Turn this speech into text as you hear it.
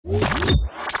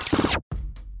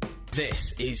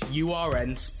This is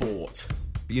URN Sport.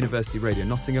 University Radio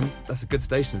Nottingham, that's a good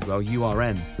station as well,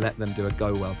 URN. Let them do a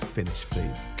go well to finish,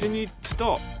 please. Can you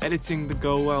stop editing the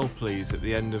go well, please, at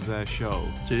the end of their show?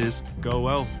 Cheers. Go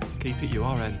well. Keep it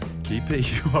URN. Keep it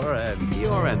URN.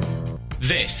 URN.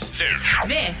 This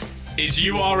is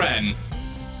URN.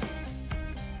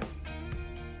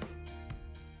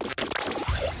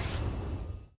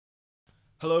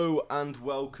 Hello and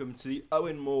welcome to the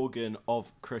Owen Morgan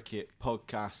of Cricket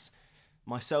podcast.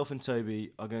 Myself and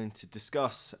Toby are going to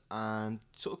discuss and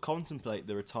sort of contemplate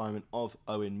the retirement of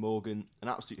Owen Morgan, an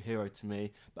absolute hero to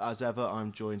me. But as ever,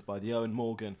 I'm joined by the Owen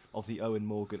Morgan of the Owen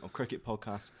Morgan of Cricket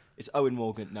podcast. It's Owen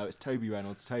Morgan. No, it's Toby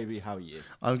Reynolds. Toby, how are you?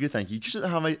 I'm good, thank you. Just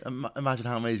imagine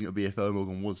how amazing it would be if Owen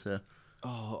Morgan was here.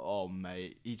 Oh,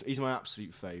 mate, he's my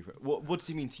absolute favourite. What does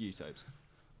he mean to you, Tobes?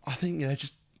 I think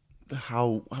just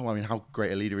how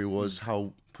great a leader he was,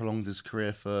 how prolonged his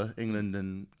career for England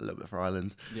and a little bit for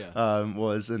Ireland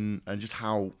was, and just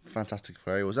how fantastic a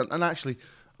player he was. And actually,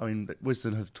 I mean,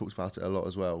 Wisden have talked about it a lot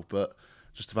as well, but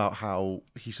just about how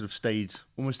he sort of stayed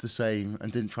almost the same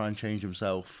and didn't try and change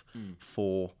himself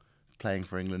for playing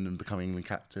for England and becoming England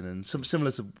captain. And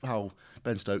similar to how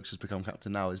Ben Stokes has become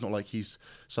captain now, it's not like he's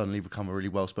suddenly become a really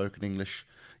well-spoken English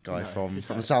guy from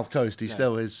the South Coast. He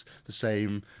still is the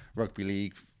same rugby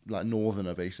league like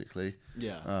northerner basically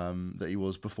that he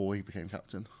was before he became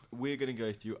captain. We're going to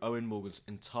go through Owen Morgan's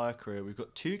entire career. We've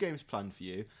got 2 games planned for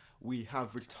you. We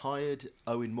have retired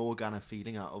Owen Morgan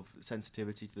feeling out of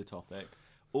sensitivity to the topic,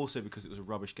 also because it was a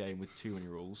rubbish game with too many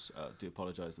rules. Do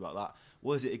apologise about that.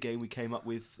 Was it a game we came up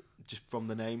with just from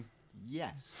the name?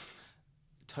 Yes.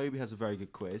 Toby has a very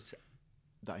good quiz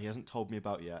that he hasn't told me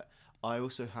about yet. I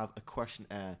also have a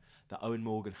questionnaire that Owen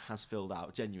Morgan has filled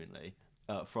out genuinely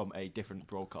from a different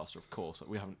broadcaster, of course.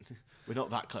 We're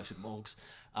not that close with Morgs,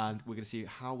 and we're going to see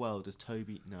how well does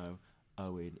Toby know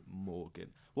Owen Morgan.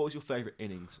 What was your favourite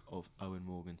innings of Owen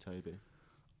Morgan, Toby?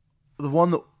 The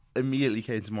one that immediately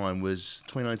came to mind was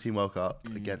 2019 World Cup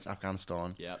against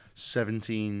Afghanistan.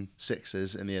 17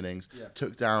 sixes in the innings.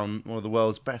 Took down one of the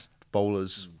world's best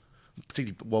bowlers,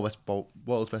 particularly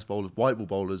world's best bowlers, white ball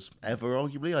bowlers ever,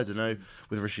 arguably. I don't know,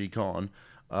 with Rashid Khan.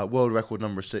 World record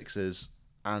number of sixes.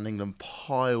 And England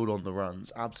piled on the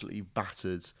runs, absolutely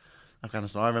battered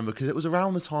Afghanistan. I remember because it was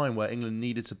around the time where England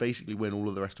needed to basically win all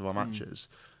of the rest of our matches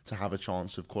to have a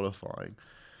chance of qualifying.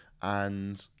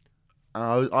 And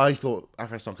I thought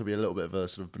Afghanistan could be a little bit of a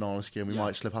sort of banana skin. We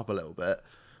might slip up a little bit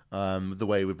the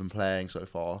way we've been playing so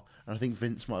far. And I think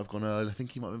Vince might have gone early. I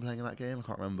think he might have been playing in that game. I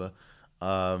can't remember.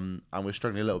 And we're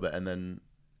struggling a little bit. And then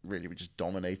really we just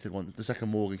dominated. Once the second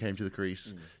Morgan came to the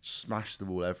crease, smashed the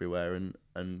ball everywhere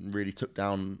and really took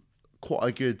down quite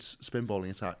a good spin bowling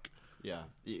attack. Yeah,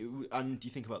 and you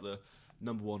think about the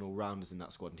number 1 all-rounders in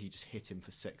that squad, and he just hit him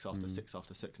for 6 after 6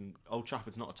 after 6. And Old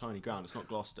Trafford's not a tiny ground, it's not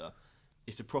Gloucester,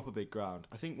 it's a proper big ground.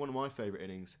 I think one of my favourite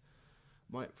innings,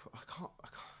 I can't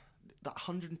that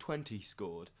 120 he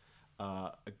scored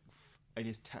in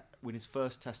his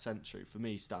first Test century for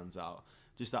me stands out.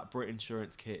 Just that Brit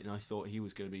Insurance kit, and I thought he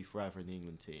was going to be forever in the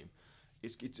England team.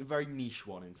 It's a very niche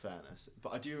one, in fairness.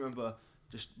 But I do remember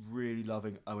just really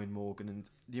loving Owen Morgan and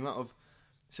the amount of...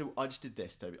 So I just did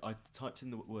this, Toby. I typed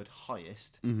in the word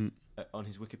highest on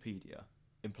his Wikipedia,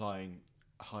 implying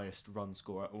highest run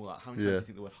scorer, all that. How many times do you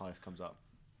think the word highest comes up?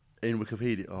 In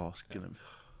Wikipedia? Oh, it's going to...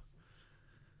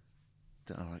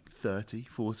 I don't know, like 30,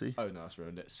 40? Oh, no, that's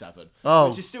ruined it. 7. Oh,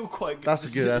 which is still quite good. That's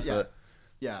a good effort.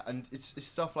 Yeah, and it's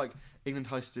stuff like England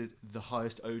hosted the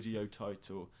highest ODI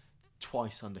title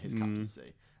twice under his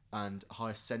captaincy and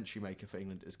highest century maker for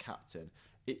England as captain.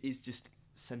 It is just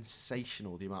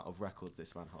sensational the amount of records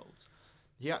this man holds.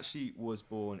 He actually was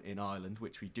born in Ireland,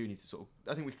 which we do need to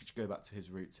I think we should go back to his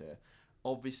roots here.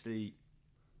 Obviously,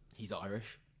 he's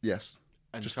Irish. Yes.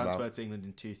 And transferred to England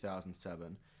in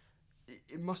 2007.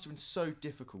 It must have been so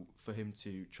difficult for him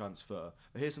to transfer.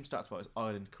 But here's some stats about his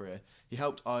Ireland career. He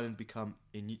helped Ireland become,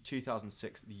 in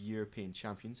 2006, the European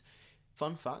champions.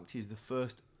 Fun fact, he's the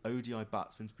first ODI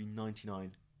batsman to be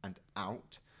 99 and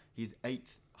out. He's the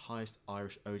 8th highest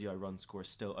Irish ODI run scorer,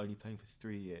 still only playing for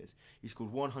 3 years. He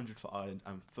scored 100 for Ireland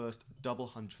and first double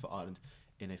 100 for Ireland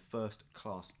in a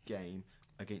first-class game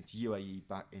against UAE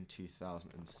back in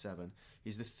 2007.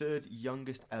 He's the 3rd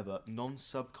youngest ever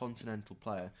non-subcontinental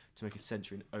player to make a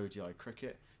century in ODI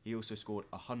cricket. He also scored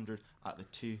 100 at the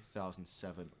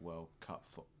 2007 World Cup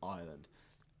for Ireland.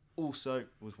 Also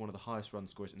was one of the highest run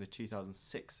scorers in the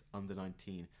 2006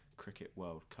 Under-19 Cricket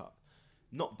World Cup.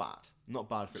 Not bad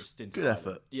for a stint. Good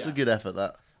effort. Yeah. It's a good effort,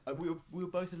 that. We were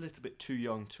both a little bit too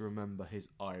young to remember his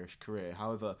Irish career.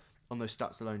 However, on those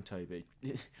stats alone, Toby,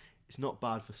 it's not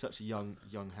bad for such a young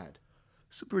head.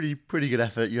 It's a pretty good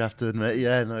effort, you have to admit.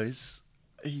 Yeah, no, as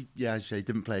you say, he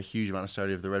didn't play a huge amount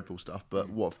necessarily of the Red Bull stuff, but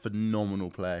what a phenomenal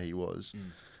player he was.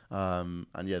 And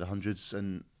yeah, the hundreds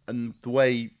and the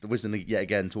way Wisden yet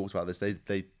again talks about this, they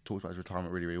talked about his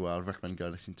retirement really, really well. I'd recommend going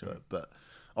and listening to it. But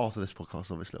after this podcast,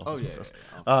 obviously.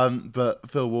 But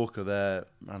Phil Walker, their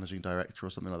managing director or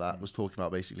something like that, was talking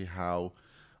about basically how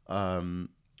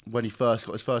when he first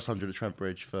got his first 100 at Trent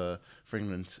Bridge for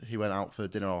England, he went out for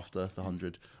dinner after the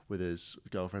 100 with his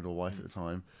girlfriend or wife at the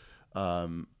time.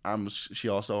 And she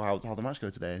asked, how the match go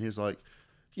today? And he was like,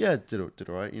 yeah, did all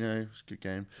right, you know, it's a good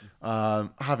game.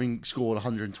 Having scored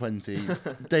 120,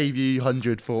 debut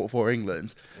 100 for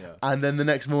England. Yeah. And then the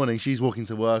next morning, she's walking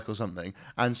to work or something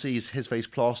and sees his face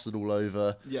plastered all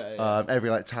over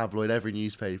every tabloid, every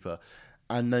newspaper.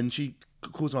 And then she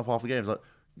calls him up after the game and is like,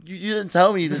 you didn't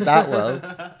tell me you did that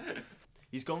well.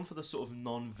 He's gone for the sort of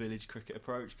non-village cricket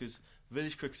approach, because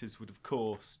village cricketers would, of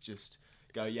course, just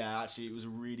go, yeah, actually, it was a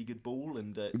really good ball,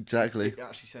 and exactly, it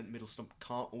actually sent middle stump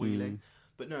cartwheeling.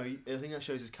 But no, I think that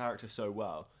shows his character so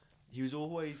well. He was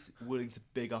always willing to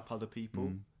big up other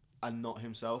people and not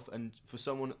himself. And for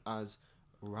someone as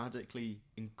radically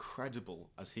incredible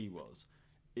as he was,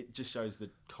 it just shows the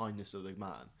kindness of the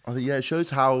man. I think, it shows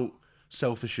how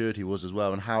self-assured he was as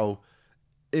well, and how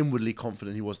inwardly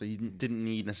confident he was that he didn't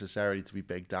need necessarily to be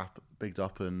bigged up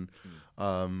and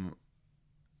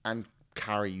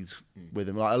carried with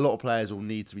him. Like, a lot of players will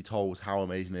need to be told how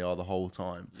amazing they are the whole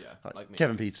time. Yeah, like me.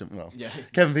 Kevin Peterson,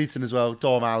 Kevin Peterson as well,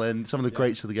 Dom Allen, some of the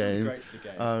greats of the game.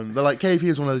 But like KP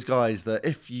is one of those guys that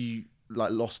if you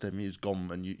lost him, he was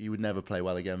gone, and he would never play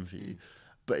well again for you.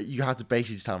 But you had to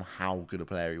basically just tell him how good a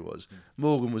player he was.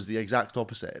 Morgan was the exact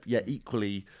opposite, yet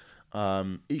equally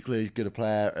good a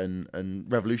player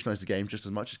and revolutionised the game just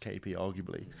as much as KP,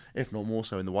 arguably, if not more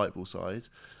so in the white ball side.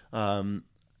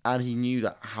 And he knew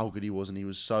that how good he was, and he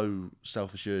was so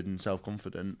self-assured and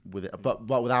self-confident with it, but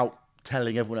without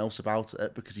telling everyone else about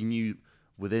it, because he knew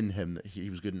within him that he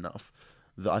was good enough.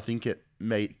 That I think it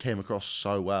came across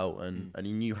so well, and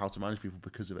he knew how to manage people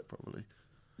because of it, probably.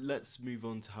 Let's move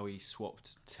on to how he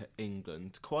swapped to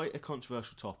England. Quite a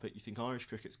controversial topic. You think Irish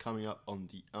cricket's coming up on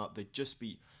the up? They just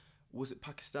beat, was it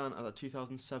Pakistan at that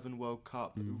 2007 World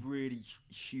Cup? Really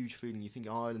huge feeling. You think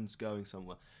Ireland's going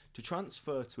somewhere. To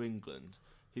transfer to England,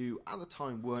 who at the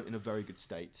time weren't in a very good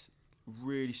state,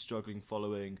 really struggling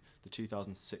following the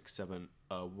 2006-07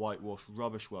 whitewash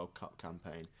rubbish World Cup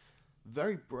campaign.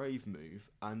 Very brave move,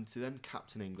 and to then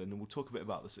captain England, and we'll talk a bit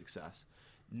about the success.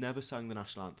 Never sang the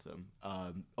national anthem.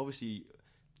 Obviously,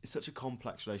 it's such a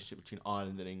complex relationship between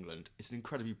Ireland and England. It's an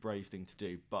incredibly brave thing to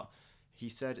do, but he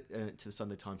said to the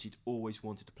Sunday Times he'd always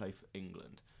wanted to play for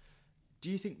England.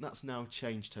 Do you think that's now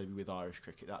changed, Toby, with Irish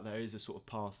cricket, that there is a sort of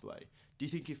pathway? Do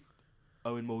you think if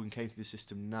Eoin Morgan came to the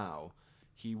system now,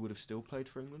 he would have still played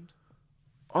for England?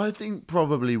 I think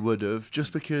probably would have,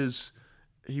 just because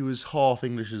he was half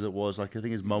English as it was. Like, I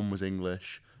think his mum was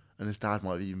English, and his dad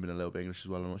might have even been a little bit English as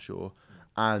well, I'm not sure.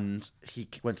 And he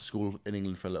went to school in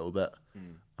England for a little bit.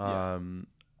 And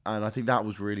I think that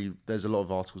was really, there's a lot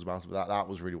of articles about it, but that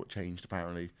was really what changed,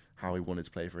 apparently, how he wanted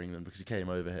to play for England, because he came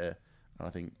over here, and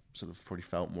I think sort of probably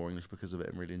felt more English because of it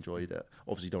and really enjoyed it.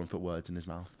 Obviously, you don't want to put words in his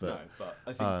mouth, but no,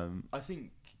 but I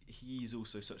think he's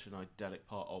also such an idyllic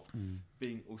part of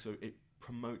being. Also, it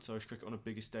promotes Irish cricket on a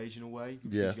bigger stage in a way.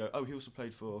 Because you go, he also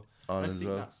played for Ireland. I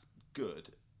think that's good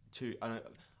too. And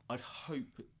I'd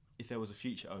hope if there was a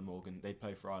future Eoin Morgan, they'd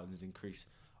play for Ireland and increase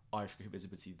Irish cricket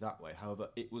visibility that way. However,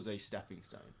 it was a stepping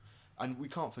stone, and we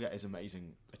can't forget his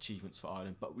amazing achievements for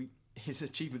Ireland. But his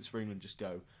achievements for England just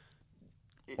go.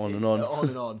 On and on. On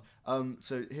and on.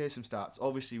 So here's some stats.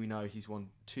 Obviously, we know he's won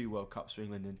 2 World Cups for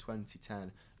England in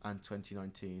 2010 and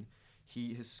 2019.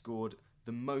 He has scored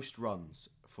the most runs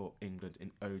for England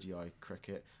in ODI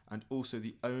cricket, and also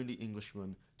the only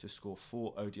Englishman to score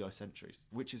 4 ODI centuries,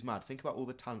 which is mad. Think about all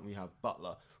the talent we have.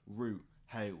 Butler, Root,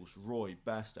 Hales, Roy,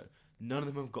 Bairstow. None of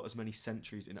them have got as many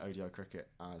centuries in ODI cricket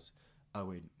as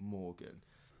Eoin Morgan.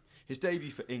 His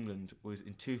debut for England was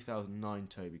in 2009,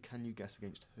 Toby. Can you guess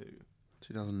against who?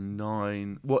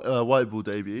 2009. What white ball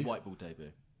debut? White ball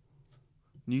debut.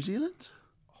 New Zealand?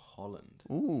 Holland.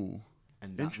 Ooh.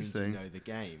 And that means you know the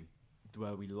game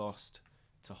where we lost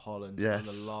to Holland on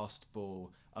the last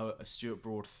ball. Stuart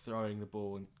Broad throwing the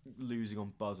ball and losing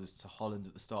on buzzers to Holland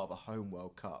at the start of a home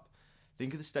World Cup.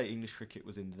 Think of the state English cricket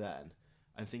was in then,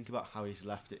 and think about how he's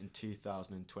left it in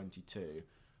 2022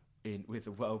 with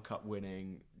the World Cup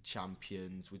winning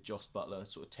champions, with Jos Buttler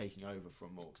sort of taking over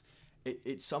from Morgs.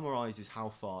 It summarises how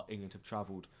far England have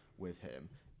travelled with him.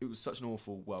 It was such an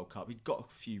awful World Cup. He'd got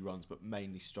a few runs, but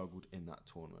mainly struggled in that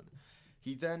tournament.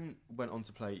 He then went on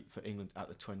to play for England at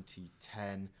the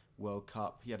 2010 World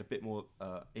Cup. He had a bit more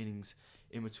innings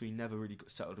in between, never really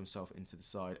settled himself into the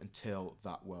side until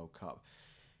that World Cup.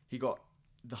 He got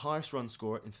the highest run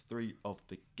scorer in 3 of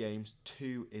the games,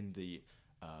 2 in the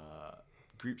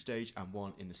group stage and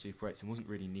 1 in the Super 8s, and wasn't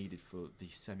really needed for the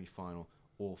semi-final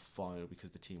or final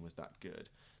because the team was that good.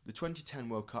 The 2010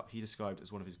 World Cup he described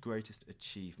as one of his greatest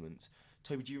achievements.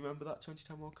 Toby, do you remember that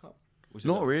 2010 World Cup?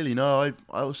 Not really, no.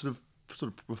 I was sort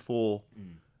of before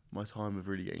my time of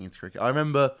really getting into cricket. I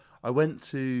remember I went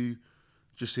to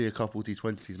just see a couple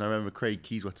T20s, and I remember Craig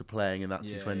Keyswetter playing in that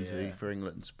T20 for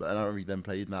England, but I don't really then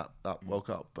played in that World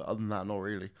Cup. But other than that, not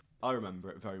really. I remember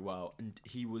it very well, and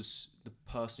he was the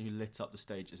person who lit up the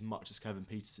stage as much as Kevin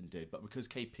Peterson did. But because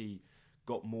KP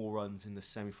got more runs in the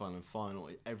semi-final and final,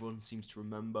 everyone seems to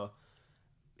remember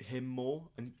him more.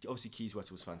 And obviously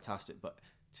Keyswetter was fantastic, but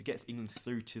to get England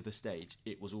through to the stage,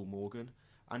 it was all Morgan.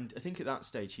 And I think at that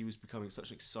stage he was becoming such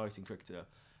an exciting cricketer.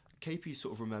 KP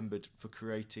sort of remembered for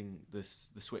creating the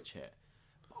switch hit.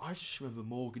 But I just remember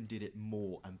Morgan did it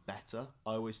more and better.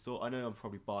 I always thought, I know I'm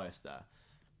probably biased there,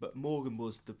 but Morgan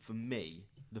was, for me,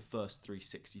 the first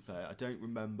 360 player. I don't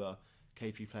remember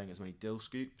KP playing as many Dill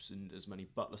scoops and as many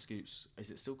Butler scoops. Is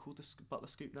it still called the Butler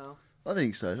scoop now? I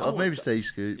think so. I'd maybe say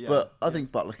scoop, but I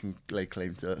think Butler can lay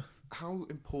claim to it. How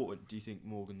important do you think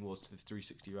Morgan was to the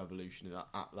 360 revolution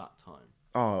at that time?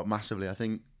 Oh, massively. I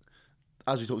think,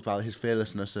 as we talked about, his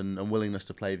fearlessness and willingness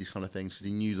to play these kind of things, because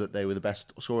he knew that they were the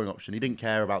best scoring option. He didn't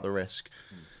care about the risk.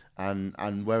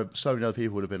 And where so many other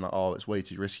people would have been like, oh, it's way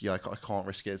too risky, I can't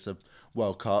risk it, it's a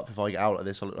World Cup, if I get out of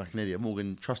this I look like an idiot.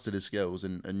 Morgan trusted his skills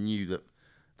and knew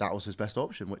that was his best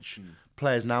option, which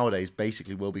players nowadays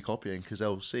basically will be copying, because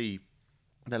they'll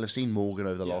have seen Morgan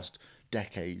over the last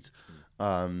decade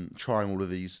trying all of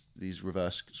these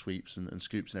reverse sweeps and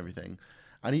scoops and everything.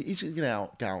 And he's going to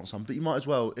get out some, but you might as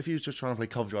well, if he was just trying to play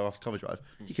cover drive after cover drive,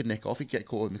 he could nick off, he could get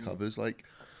caught in the covers. Like,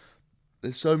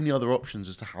 there's so many other options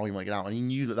as to how he might get out, and he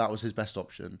knew that was his best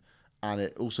option, and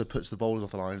it also puts the bowlers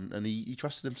off the line, and he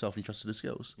trusted himself and he trusted his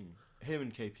skills. Him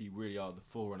and KP really are the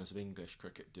forerunners of English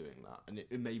cricket doing that, and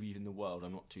it maybe even the world,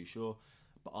 I'm not too sure,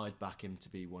 but I'd back him to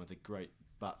be one of the great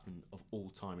batsmen of all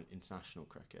time in international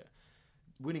cricket.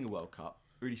 Winning a World Cup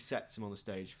really sets him on the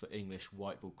stage for English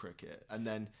white ball cricket, and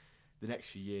then the next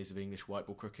few years of English white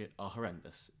ball cricket are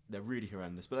horrendous. They're really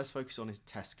horrendous. But let's focus on his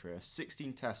Test career.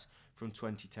 16 Tests from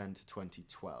 2010 to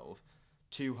 2012.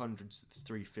 200s,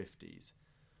 350s.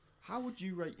 How would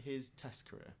you rate his Test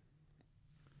career?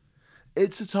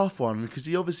 It's a tough one, because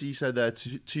he obviously said there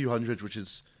 200, which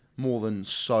is more than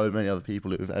so many other people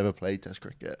who have ever played Test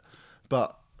cricket.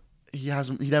 But he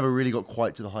never really got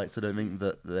quite to the heights. I don't think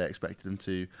that they expected him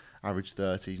to. Average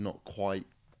 30. He's not quite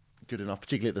good enough,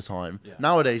 particularly at the time.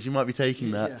 Nowadays you might be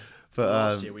taking that, but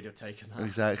last year we'd have taken that.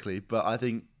 Exactly. But I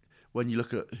think when you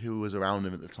look at who was around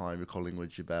him at the time, your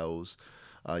Collingwood, your Bells,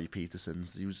 your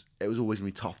Petersons, it was always going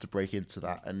to be tough to break into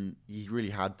that, and he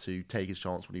really had to take his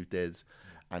chance when he did,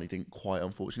 and he didn't quite,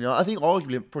 unfortunately. I think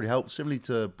arguably it probably helped, similarly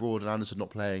to Broad and Anderson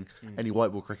not playing any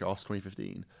white ball cricket after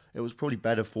 2015. It was probably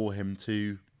better for him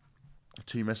to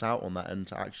miss out on that and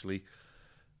to actually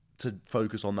to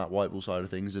focus on that white ball side of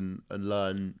things and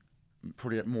learn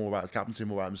probably more about his captaincy,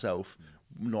 more about himself,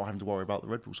 not having to worry about the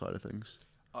red ball side of things.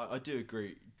 I do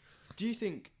agree. Do you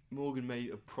think Morgan may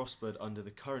have prospered under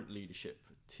the current leadership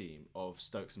team of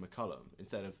Stokes and McCullum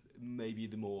instead of maybe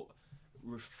the more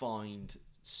refined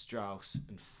Strauss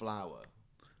and Flower?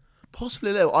 Possibly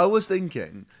a little. I was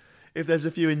thinking, if there's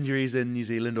a few injuries in New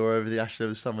Zealand or over the Ashes over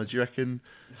the summer, do you reckon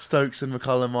Stokes and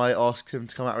McCullum might ask him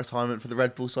to come out of retirement for the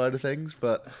red ball side of things?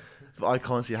 But I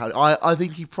can't see how. I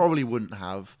think he probably wouldn't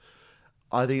have.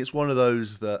 I think it's one of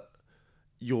those that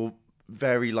you're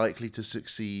very likely to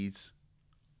succeed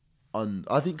on.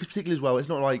 I think particularly as well, it's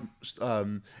not like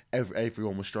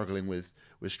everyone was struggling with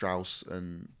Strauss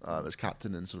and as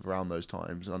captain and sort of around those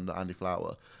times under Andy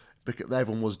Flower. Because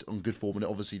everyone was on good form, and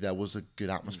obviously there was a good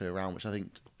atmosphere around, which I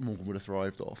think Morgan would have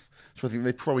thrived off. So I think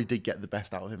they probably did get the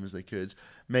best out of him as they could.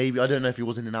 Maybe, I don't know if he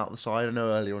was in and out of the side. I know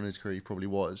earlier on in his career he probably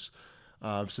was.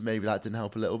 So maybe that didn't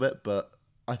help a little bit, but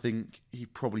I think he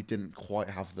probably didn't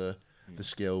quite have the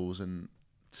skills and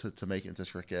to make it into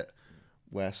cricket,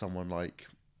 where someone like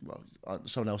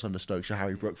someone else under Stokes,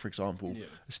 Harry Brook, for example,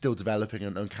 is still developing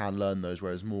and can learn those,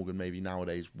 whereas Morgan maybe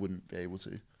nowadays wouldn't be able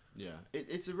to. Yeah,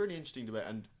 it's a really interesting debate,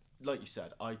 and like you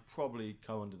said, I probably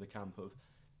come under the camp of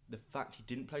the fact he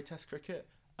didn't play Test cricket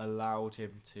allowed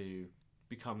him to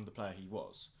become the player he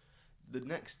was. The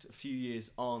next few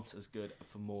years aren't as good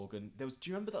for Morgan. Do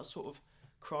you remember that sort of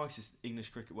crisis English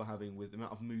cricket were having with the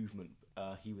amount of movement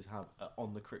he was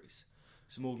on the crease?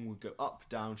 So Morgan would go up,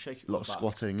 down, shake it. A lot of back.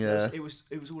 squatting, yeah. It was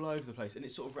all over the place, and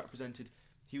it sort of represented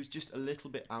he was just a little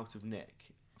bit out of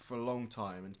nick for a long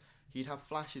time, and he'd have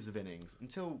flashes of innings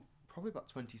until probably about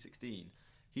 2016.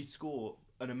 He'd score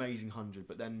an amazing 100,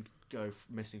 but then go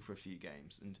missing for a few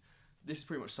games, and this is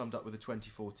pretty much summed up with the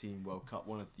 2014 World Cup,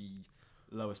 one of the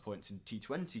lowest points in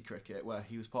T20 cricket, where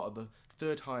he was part of the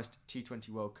third highest T20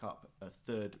 World Cup, a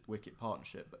third wicket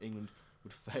partnership, but England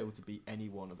would fail to beat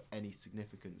anyone of any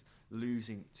significance,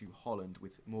 losing to Holland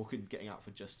with Morgan getting out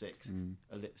for just 6,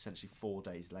 essentially 4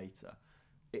 days later.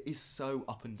 It is so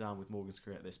up and down with Morgan's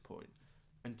career at this point.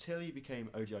 Until he became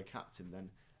ODI captain, then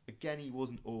again he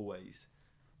wasn't always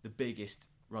the biggest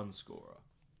run scorer,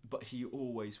 but he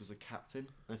always was a captain,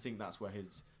 and I think that's where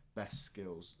his best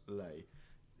skills lay.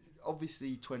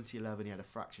 Obviously, 2011 he had a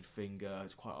fractured finger.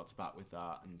 It's quite hard to bat with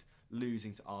that, and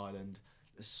losing to Ireland.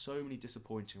 There's so many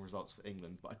disappointing results for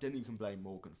England, but I don't think you can blame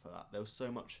Morgan for that. There was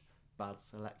so much bad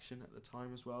selection at the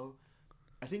time as well.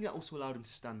 I think that also allowed him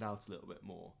to stand out a little bit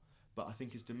more, but I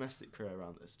think his domestic career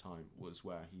around this time was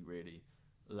where he really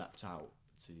leapt out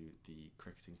to the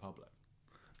cricketing public.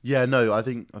 Yeah, no, I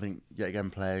think yet again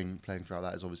playing throughout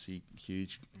that is obviously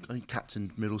huge. I think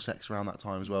captained Middlesex around that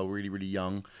time as well, really, really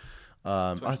young.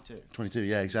 22,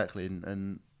 yeah, exactly.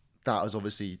 And that was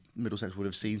obviously, Middlesex would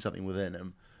have seen something within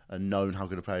him and known how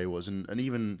good a player he was. And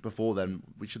even before then,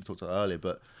 we should have talked about it earlier,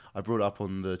 but I brought it up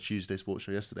on the Tuesday Sports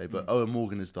Show yesterday, but Owen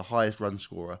Morgan is the highest run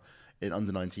scorer in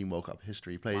Under-19 World Cup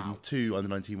history. He played in 2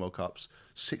 Under-19 World Cups,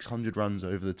 600 runs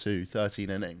over the 2,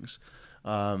 13 innings.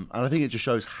 And I think it just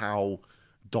shows how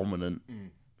dominant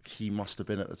he must have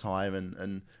been at the time,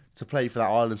 and to play for that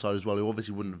Ireland side as well, who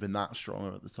obviously wouldn't have been that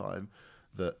strong at the time,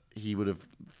 that he would have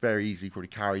very easily probably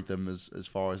carried them as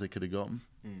far as they could have gotten.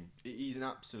 He's an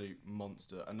absolute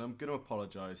monster, and I'm going to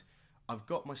apologise. I've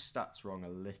got my stats wrong a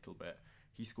little bit.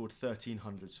 He scored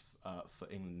 1,300s for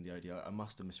England in the ODI. I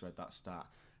must have misread that stat,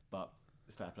 but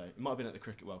fair play. It might have been at the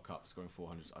Cricket World Cup scoring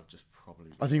 400s. I've just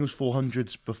probably... I think it was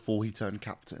 400s before he turned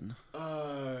captain.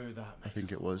 Oh, that makes I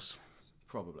think it was. Sense.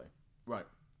 Probably. Right,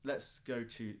 let's go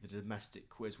to the domestic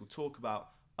quiz. We'll talk about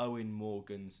Owen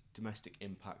Morgan's domestic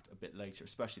impact a bit later,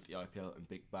 especially at the IPL and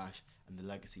Big Bash and the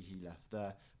legacy he left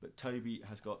there. But Toby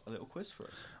has got a little quiz for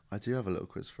us. I do have a little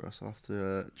quiz for us. I'll have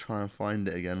to try and find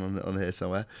it again on here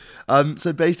somewhere.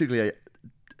 So basically,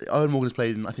 Owen Morgan has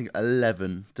played in, I think,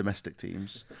 11 domestic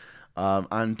teams.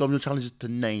 And Dom, your challenge is to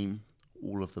name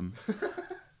all of them.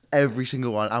 Every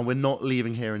single one. And we're not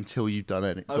leaving here until you've done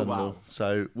it. Oh, wow. All.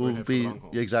 So we'll be...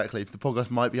 Yeah, exactly. The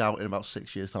podcast might be out in about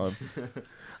 6 years' time.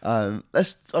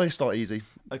 Let's start easy.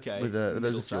 Okay. With those are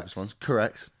the obvious ones.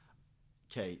 Correct.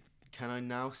 Okay. Can I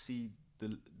now see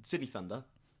the Sydney Thunder?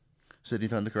 Sydney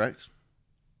Thunder, correct.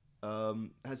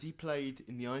 Has he played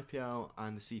in the IPL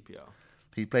and the CPL?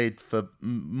 He played for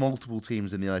multiple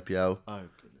teams in the IPL. Oh,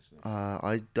 goodness me.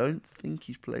 I don't think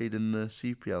he's played in the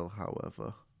CPL,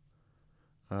 however.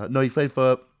 No, he played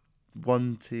for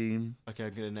one team. Okay,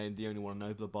 I'm going to name the only one I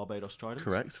know, the Barbados Tridents.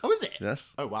 Correct. Oh, is it?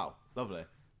 Yes. Oh, wow. Lovely.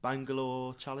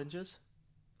 Bangalore Challengers?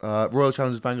 Royal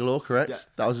Challengers Bangalore, correct. Yeah.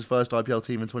 That was his first IPL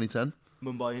team in 2010.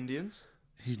 Mumbai Indians?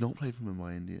 He's not played for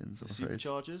Mumbai Indians, I'm afraid.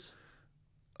 Superchargers?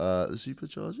 The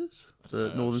Superchargers?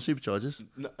 The Northern Superchargers?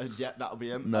 No, yeah, that'll be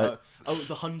him. No. The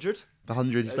 100? The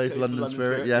 100, he's played for London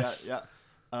Spirit, yes.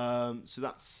 Yeah. So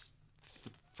that's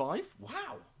 5?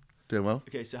 Wow. Doing well.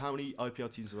 Okay, so how many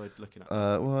IPL teams are we looking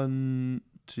at? 1,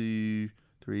 2,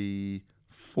 3,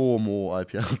 4 more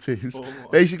IPL teams. 4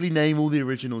 more. Basically, name all the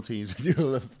original teams and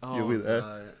you'll be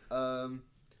there. No.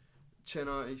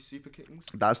 Chennai Super Kings?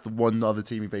 That's the one other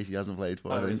team he basically hasn't played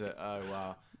for, I think. Is it? Oh,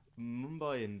 wow.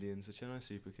 Mumbai Indians, the Chennai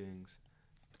Super Kings.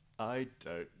 I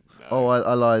don't know. Oh,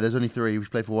 I lie. There's only 3. He's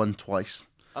played for one twice.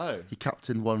 Oh. He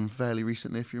captained one fairly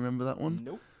recently, if you remember that one.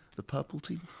 Nope. The purple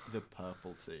team. The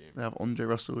purple team. They have Andre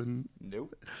Russell and...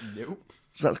 Nope.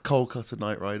 So that's Kolkata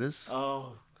Knight Riders.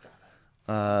 Oh,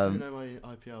 I don't know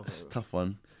my IPL. It's a tough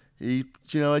one. Do you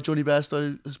know where Johnny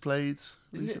Bairstow has played Isn't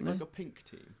recently? it like a pink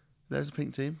team? There's a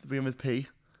pink team. They begin with P.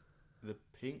 The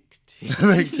pink team?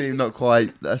 The pink team, not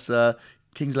quite. That's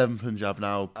Kings 11 Punjab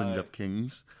now, Punjab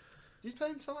Kings. Did he play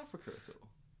in South Africa at all?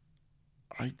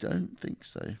 I don't think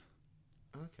so.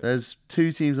 Okay. There's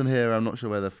 2 teams on here. I'm not sure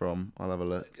where they're from. I'll have a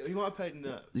look. He might have played in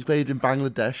the... He's played in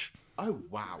Bangladesh. Oh,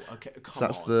 wow. Okay, So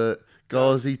that's the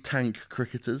Ghazi Tank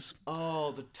Cricketers.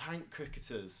 Oh, the Tank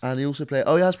Cricketers. And he also played...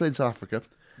 Oh, he has played in South Africa.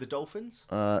 The Dolphins?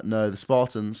 No, the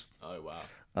Spartans. Oh,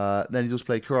 wow. Then he's also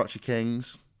played Karachi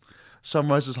Kings.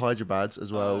 Sunrisers Hyderabad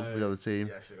as well, the other team.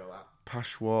 Yeah, I should have got that.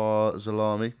 Peshawar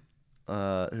Zalami, who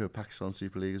are Pakistan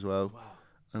Super League as well. Wow.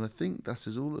 And I think that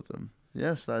is all of them.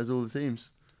 Yes, that is all the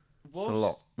teams. It's a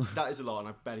lot. That is a lot, and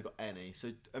I've barely got any.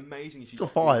 So amazing if you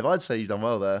got 5. I'd say you've done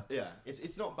well there. Yeah,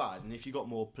 it's not bad. And if you got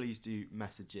more, please do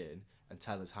message in and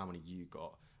tell us how many you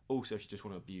got. Also, if you just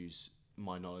want to abuse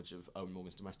my knowledge of Eoin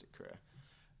Morgan's domestic career.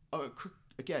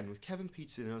 Again, with Kevin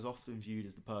Peterson, I was often viewed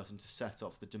as the person to set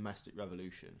off the domestic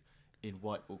revolution in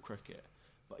white ball cricket.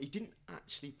 But he didn't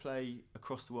actually play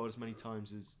across the world as many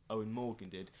times as Eoin Morgan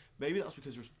did. Maybe that's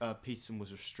because Peterson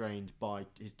was restrained by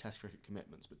his Test cricket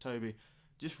commitments. But Toby,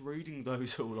 just reading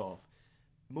those all off,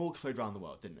 Morgan played around the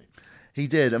world, didn't he? He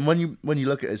did, and when you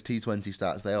look at his T20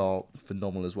 stats, they are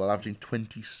phenomenal as well. Averaging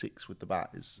 26 with the bat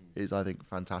is I think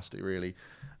fantastic, really,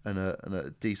 and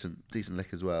a decent lick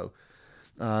as well.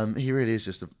 He really is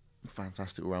just a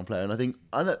fantastic all-round player, and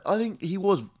I think he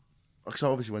was.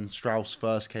 So obviously, when Strauss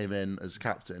first came in as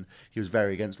captain, he was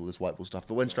very against all this white ball stuff.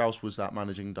 But when Strauss was that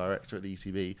managing director at the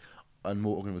ECB, and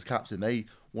Morgan was captain, they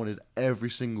wanted every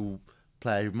single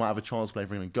player who might have a chance playing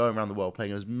for England going around the world,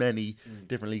 playing as many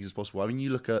different leagues as possible. I mean,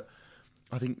 you look at,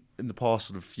 I think in the past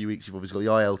sort of few weeks, you've obviously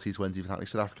got the IL T20,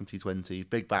 South African T20,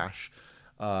 Big Bash.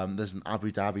 There's some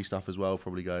Abu Dhabi stuff as well,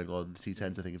 probably going on. The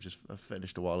T10s, I think, have just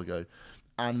finished a while ago.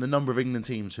 And the number of England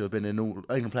teams who have been in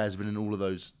England players have been in all of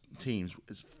those teams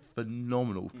is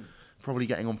phenomenal. Probably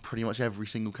getting on pretty much every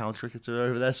single county cricketer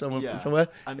over there somewhere.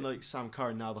 And like Sam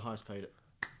Curran, now the highest paid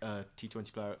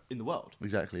T20 player in the world.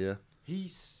 Exactly, yeah. He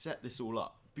set this all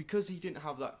up because he didn't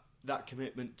have that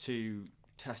commitment to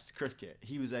Test cricket.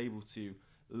 He was able to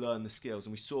learn the skills,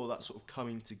 and we saw that sort of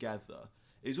coming together.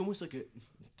 It was almost like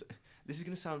this is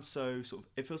going to sound so sort of.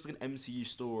 It feels like an MCU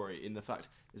story in the fact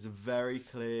there's a very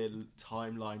clear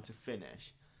timeline to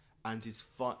finish, and his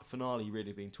finale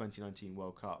really being 2019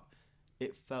 World Cup.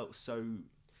 It felt so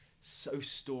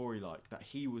story-like that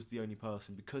he was the only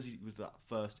person, because he was that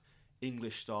first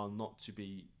English star not to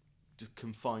be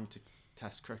confined to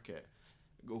Test cricket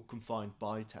or confined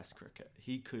by Test cricket.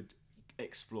 He could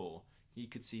explore. He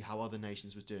could see how other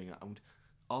nations was doing it, and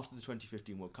after the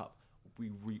 2015 World Cup, we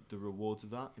reaped the rewards of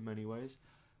that in many ways.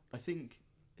 I think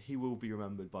he will be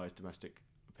remembered by his domestic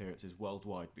appearances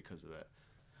worldwide because of it.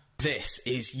 This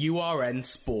is URN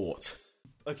Sport.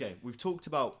 Okay, we've talked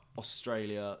about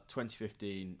Australia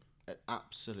 2015, an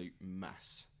absolute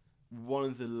mess. One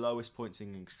of the lowest points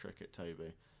in English cricket,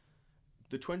 Toby.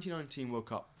 The 2019 World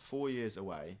Cup, 4 years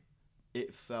away,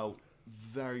 it felt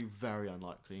very, very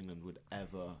unlikely England would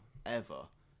ever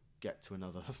get to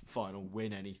another final,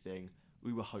 win anything.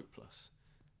 We were hopeless.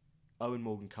 Eoin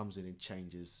Morgan comes in and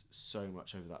changes so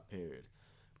much over that period.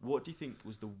 What do you think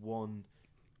was the one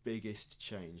biggest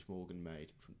change Morgan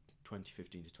made from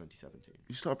 2015 to 2017?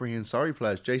 You start bringing in Surrey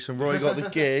players. Jason Roy got the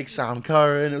gig. Sam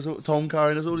Curran, Tom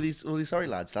Curran. It was all these Surrey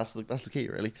lads. That's the key,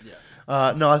 really.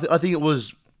 Yeah. No, I think it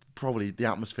was probably the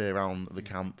atmosphere around the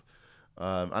camp.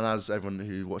 And as everyone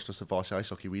who watched us at Varsity Ice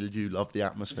Hockey, we do love the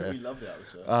atmosphere. We love the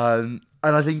atmosphere.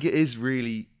 And I think it is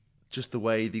really just the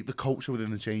way, the culture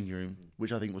within the changing room,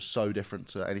 which I think was so different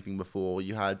to anything before.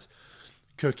 You had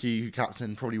Cookie, who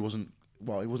captain, probably wasn't a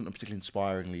particularly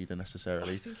inspiring leader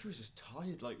necessarily. I think he was just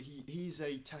tired. Like he's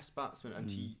a Test batsman,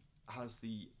 and he has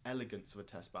the elegance of a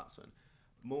Test batsman.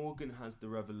 Morgan has the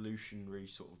revolutionary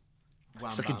sort of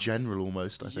It's like a general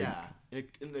almost, I think. Yeah,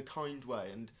 in a kind way.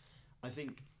 And I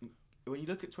think when you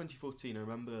look at 2014, I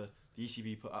remember the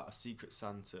ECB put out a Secret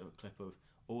Santa clip of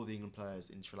all the England players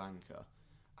in Sri Lanka,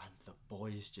 and the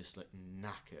boys just look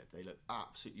knackered. They look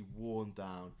absolutely worn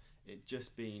down. It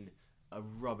just been a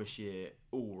rubbish year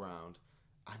all round,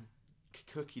 and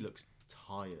Cookie looks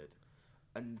tired.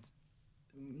 And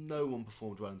no one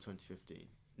performed well in 2015.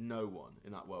 No one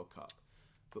in that World Cup.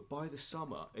 But by the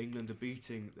summer, England are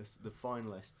beating the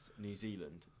finalists, New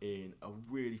Zealand, in a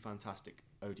really fantastic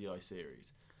ODI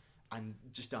series. And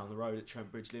just down the road at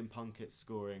Trent Bridge, Liam Plunkett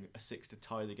scoring a 6 to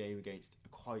tie the game against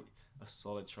quite a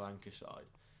solid Sri Lanka side.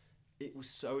 It was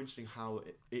so interesting how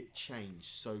it changed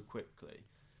so quickly.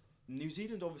 New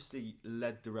Zealand obviously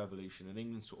led the revolution, and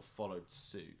England sort of followed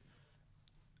suit.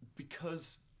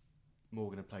 Because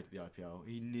Morgan had played at the IPL,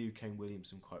 he knew Kane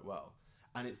Williamson quite well.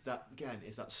 And it's that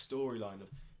storyline of,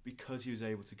 because he was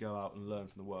able to go out and learn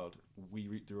from the world, we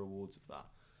reap the rewards of that.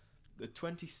 The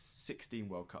 2016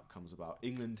 World Cup comes about.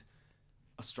 England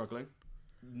are struggling,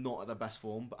 not at their best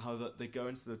form, but however, they go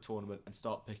into the tournament and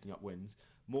start picking up wins.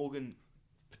 Morgan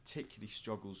particularly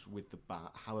struggles with the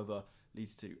bat, however,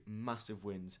 leads to massive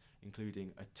wins,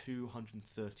 including a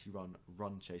 230-run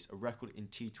run chase, a record in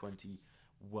T20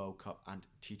 World Cup and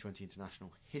T20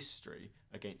 international history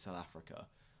against South Africa.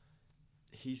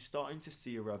 He's starting to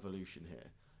see a revolution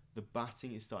here. The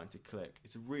batting is starting to click.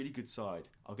 It's a really good side.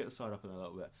 I'll get the side up in a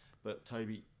little bit. But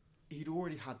Toby, he'd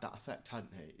already had that effect,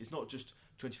 hadn't he? It's not just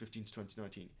 2015 to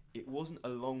 2019. It wasn't a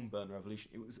long burn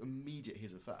revolution. It was immediate,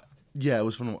 his effect. Yeah, it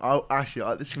was phenomenal.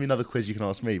 This is gonna be another quiz you can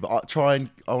ask me, but I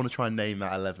want to try and name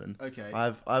that 11. Okay. I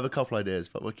have a couple ideas,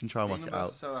 but we can try and work England it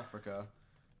versus out. South Africa,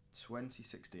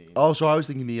 2016. Oh, sorry, I was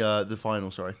thinking the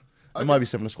final. Sorry, Okay. it might be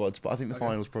similar squads, but I think the Okay.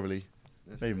 final's probably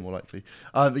Yes. maybe more likely.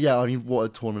 But yeah, I mean, what a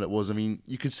tournament it was. I mean,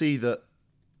 you could see that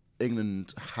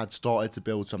England had started to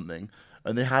build something,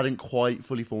 and they hadn't quite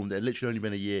fully formed it. It had literally only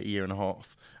been a year and a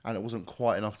half, and it wasn't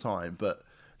quite enough time. But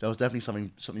there was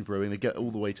definitely something brewing. They get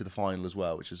all the way to the final as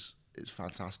well, which is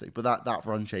fantastic. But that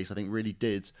run chase, I think, really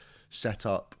did set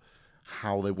up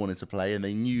how they wanted to play, and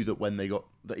they knew that when they got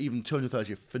that, even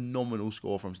 230, a phenomenal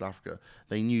score from South Africa,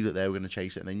 they knew that they were going to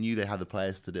chase it, and they knew they had the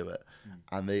players to do it,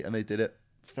 and they did it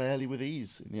fairly with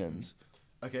ease in the end.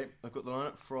 Okay, I've got the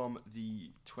lineup from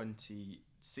the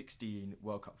 2016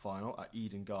 World Cup final at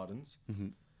Eden Gardens. Mm-hmm.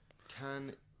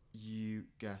 Can you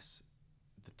guess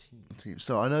the team?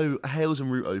 So I know Hales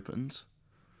and Root opened.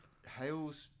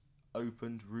 Hales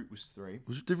opened, Root was 3.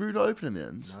 Did Root not open in the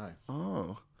end?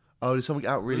 No. Oh, did someone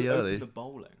get out really Root early? opened the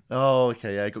bowling. Oh,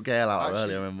 okay, yeah, got Gale out Actually,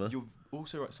 early, I remember. You've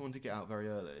also right someone to get out very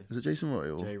early. Was it Jason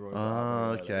Royal? Jay Royal. Ah,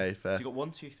 okay, fair. So you got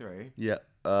 1, 2, 3. Yeah.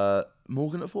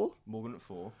 Morgan at 4. Morgan at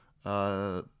 4.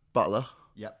 Butler.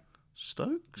 Yep.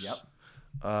 Stokes. Yep.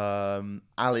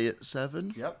 Ali at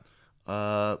 7.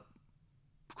 Yep.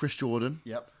 Chris Jordan.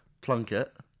 Yep.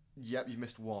 Plunkett. Yep. You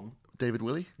missed 1. David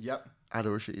Willey. Yep.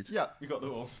 Adil Rashid. Yep. You got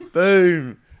them all.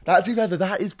 Boom. To be fair,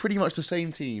 that is pretty much the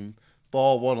same team,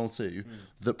 bar 1 or 2,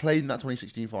 that played in that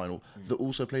 2016 final, that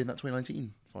also played in that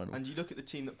 2019 final. And you look at the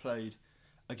team that played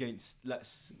against,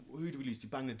 who do we lose to?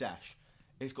 Bangladesh.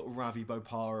 It's got Ravi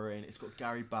Bopara in. It's got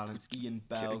Gary Balance, Ian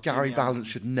Bell. Gary Jimmy Balance Anderson.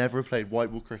 should never have played white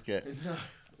ball cricket. No.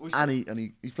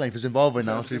 He's playing for Zimbabwe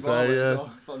now, to be fair. Yeah.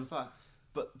 Fun fact.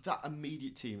 But that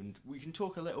immediate team, and we can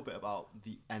talk a little bit about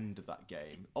the end of that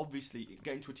game. Obviously,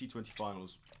 getting to a T20 final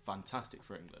is fantastic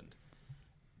for England.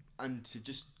 And to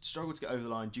just struggle to get over the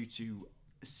line due to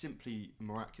a simply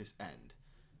miraculous end,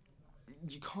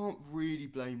 you can't really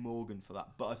blame Morgan for that.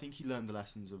 But I think he learned the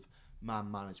lessons of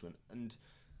man management. And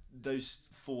those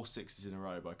 4 sixes in a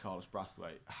row by Carlos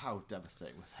Brathwaite, how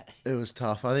devastating were they? It was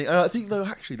tough. I think though,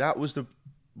 actually, that was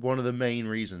one of the main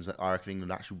reasons that I reckon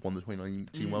England actually won the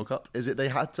 2019 World Cup, is that they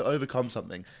had to overcome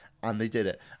something, and they did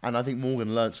it. And I think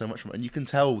Morgan learned so much from it, and you can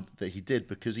tell that he did,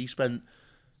 because he spent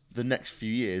the next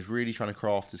few years really trying to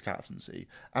craft his captaincy.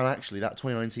 And actually, that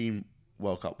 2019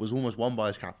 World Cup was almost won by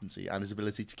his captaincy and his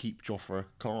ability to keep Jofra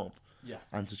calm. Yeah.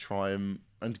 And to try and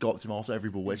go up to him after every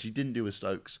ball, which he didn't do with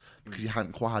Stokes, because he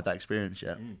hadn't quite had that experience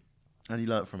yet. And he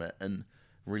learnt from it and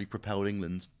really propelled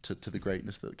England to the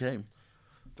greatness that came.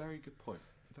 Very good point.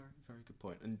 Very, very good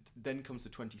point. And then comes the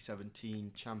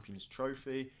 2017 Champions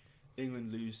Trophy.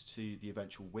 England lose to the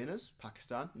eventual winners,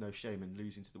 Pakistan. No shame in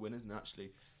losing to the winners. And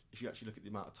actually, if you actually look at the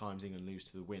amount of times England lose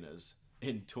to the winners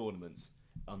in tournaments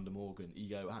under Morgan, you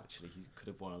go, actually, he could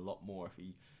have won a lot more if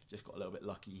he just got a little bit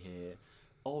lucky here.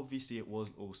 Obviously, it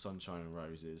wasn't all sunshine and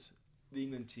roses. The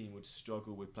England team would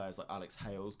struggle with players like Alex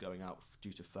Hales going out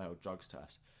due to failed drugs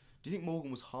tests. Do you think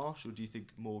Morgan was harsh, or do you think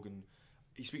Morgan...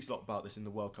 He speaks a lot about this in the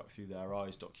World Cup Through Their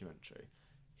Eyes documentary.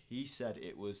 He said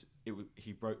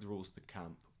he broke the rules of the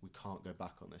camp. We can't go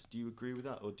back on this. Do you agree with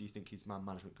that, or do you think his man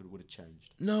management would have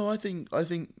changed? No, I think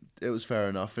it was fair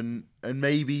enough, and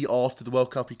maybe after the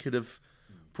World Cup he could have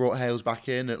brought Hales back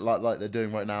in, like they're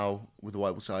doing right now with the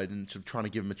white ball side, and sort of trying to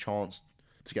give him a chance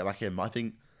to get back in. But I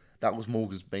think that was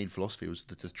Morgan's main philosophy, was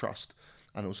the trust.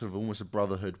 And it was sort of almost a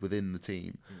brotherhood within the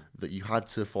team, that you had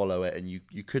to follow it, and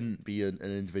you couldn't be an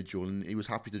individual. And he was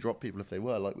happy to drop people if they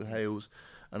were, like with Hales.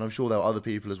 And I'm sure there were other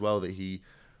people as well that he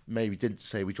maybe didn't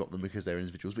say we dropped them because they were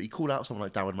individuals, but he called out someone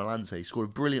like Dawid Malanse. He scored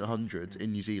a brilliant 100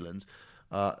 in New Zealand.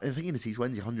 I think in the T20,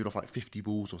 100 off like 50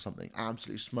 balls or something.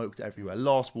 Absolutely smoked everywhere.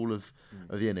 Last ball of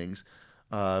the innings.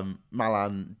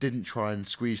 Malan didn't try and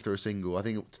squeeze through a single, I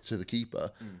think, to the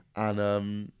keeper.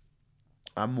 And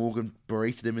Morgan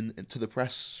berated him to the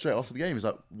press straight after the game. He's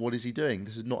like, what is he doing?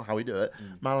 This is not how we do it.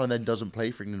 Malan then doesn't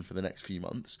play for England for the next few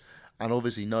months, and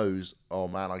obviously knows, oh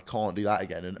man, I can't do that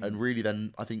again. And really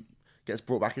then, I think, gets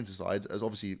brought back into side, as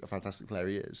obviously a fantastic player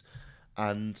he is.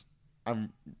 And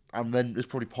then is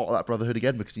probably part of that brotherhood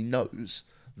again, because he knows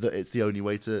that it's the only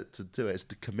way to do it, is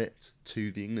to commit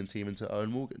to the England team and to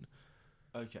Owen Morgan.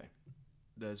 Okay.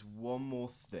 There's one more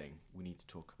thing we need to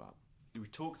talk about. We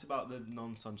talked about the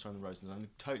non-sunshine and roses, and I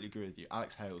totally agree with you.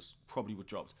 Alex Hales probably would have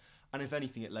dropped. And if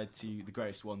anything, it led to the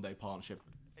greatest one-day partnership.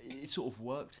 It sort of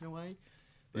worked in a way.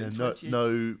 But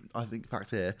Yeah, I think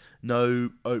fact here, no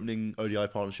opening ODI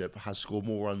partnership has scored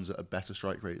more runs at a better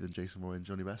strike rate than Jason Roy and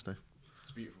Johnny Bairstow.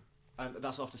 It's beautiful. And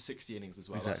that's after 60 innings as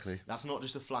well. Exactly. That's not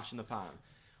just a flash in the pan.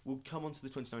 We'll come on to the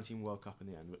 2019 World Cup in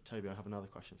the end, but Toby, I have another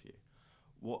question for you.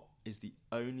 What is the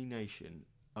only nation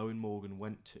Owen Morgan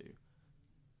went to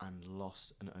and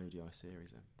lost an ODI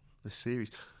series in? The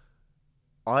series.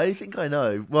 I think I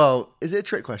know. Well, is it a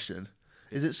trick question?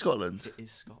 Is it Scotland? It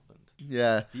is Scotland.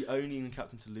 Yeah. The only England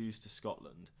captain to lose to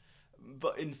Scotland.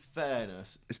 But in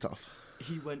fairness, It's tough.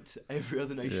 he went to every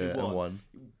other nation Yeah, and won.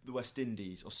 The West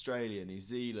Indies, Australia, New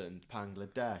Zealand,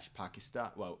 Bangladesh, Pakistan.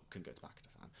 Well, couldn't go to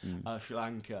Pakistan. Sri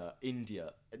Lanka,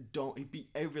 India. He beat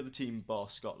every other team bar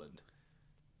Scotland.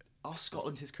 Are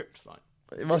Scotland his kryptonite?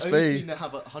 It must the only be. team that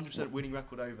have a 100% winning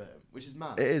record over him, which is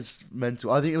mad. It is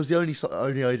mental. I think it was the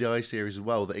only ODI series as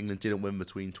well that England didn't win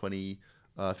between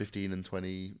 2015 and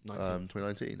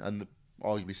 2019. And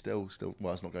arguably still,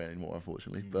 well, it's not going anymore,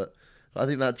 unfortunately. But I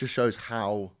think that just shows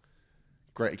how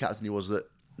great a captain he was.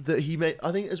 That he made.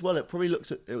 I think as well, it probably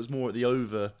it was more at the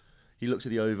over. He looked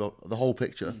at the whole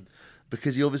picture,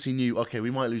 because he obviously knew, okay,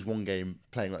 we might lose one game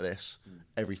playing like this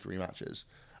every 3 matches,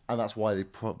 and that's why they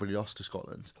probably lost to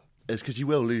Scotland. It's because you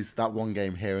will lose that one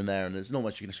game here and there, and there's not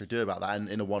much you can necessarily do about that. And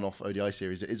in a one-off ODI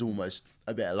series, it is almost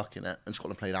a bit of luck in it, and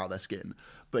Scotland played out their skin.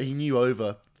 But he knew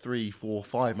over 3, 4,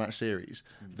 5 match series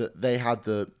that they had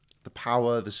the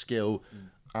power, the skill,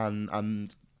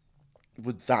 and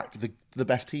with that the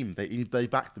best team. They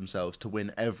backed themselves to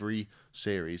win every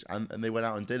series, and they went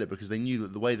out and did it because they knew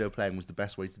that the way they were playing was the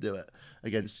best way to do it.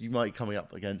 You might coming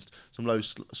up against some low,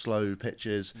 slow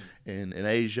pitches in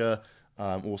Asia,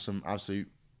 or some absolute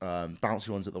bouncy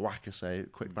ones at the WACA, say,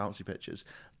 quick bouncy pitches.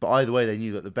 But either way, they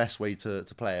knew that the best way to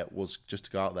play it was just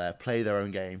to go out there, play their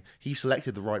own game. He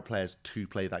selected the right players to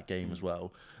play that game as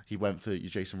well. He went for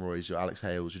your Jason Roys, your Alex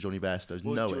Hales, your Johnny Bairstows, Do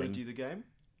you want knowing... to do the game?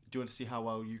 Do you want to see how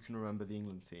well you can remember the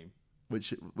England team?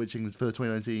 Which England for the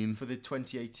 2019? For the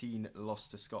 2018 loss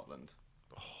to Scotland.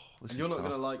 This And you're is not tough.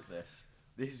 going to like this.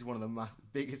 This is one of the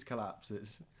biggest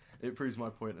collapses. It proves my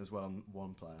point as well on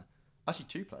one player. Actually,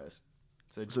 2 players.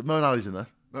 So Mo Ali's in there.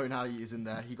 Moeen Ali is in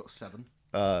there. He got 7.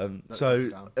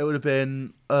 So it would have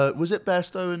been... was it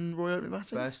Bairstow and Roy opening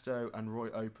batting? Bairstow and Roy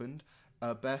opened.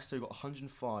 Bairstow got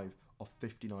 105 off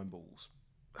 59 balls.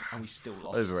 And we still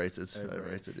lost. Overrated,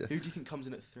 yeah. Who do you think comes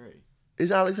in at 3?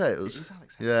 Is Alex Hales? It is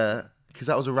Alex Hales. Yeah, because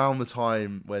that was around the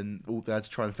time when they had to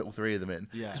try and fit all 3 of them in.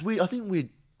 Yeah. Because I think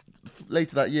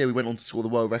later that year, we went on to score the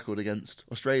world record against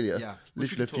Australia. Yeah.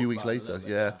 Which we Literally a can few talk weeks about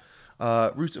later. a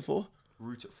little bit, Root at 4.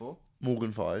 Root at 4.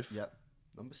 Morgan 5. Yep.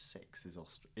 Number 6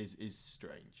 is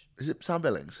strange. Is it Sam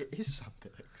Billings? It is Sam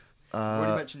Billings. We've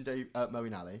already mentioned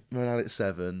Moeen Ali. Mo Ali at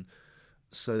 7.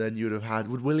 So then you would have had...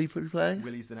 Would Willie be playing?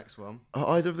 Willie's the next one.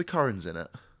 Are either of the Currans in it?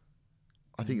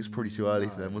 I think it's probably too early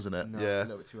for them, wasn't it? No, Yeah. a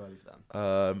little bit too early for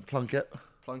them. Plunkett.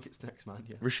 Plunkett's the next man,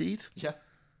 yeah. Rashid. Yeah.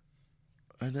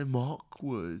 And then Mark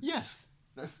Woods. Yes.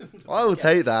 I will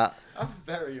take that. That's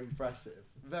very impressive.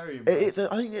 Very impressive.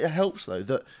 I think it helps, though,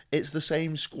 that it's the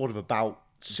same squad of about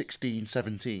 16,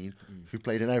 17 who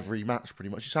played in every match, pretty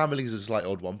much. Sam Billings is a slight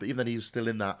odd one, but even then he was still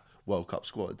in that World Cup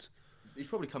squad. He's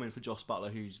probably come in for Josh Butler,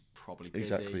 who's probably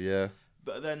busy. Exactly, yeah.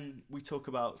 But then we talk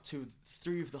about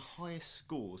 3 of the highest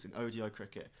scores in ODI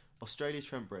cricket. Australia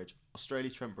Trent Bridge,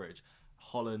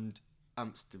 Holland,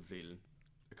 Amstelveen.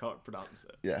 I can't pronounce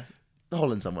it. Yeah.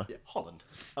 Holland somewhere. Yeah, Holland.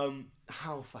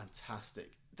 How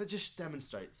fantastic. That just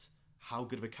demonstrates how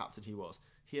good of a captain he was.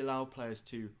 He allowed players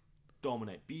to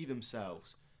dominate, be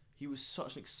themselves. He was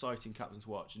such an exciting captain to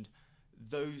watch, and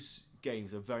those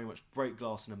games are very much break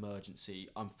glass and emergency.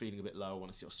 I'm feeling a bit low. I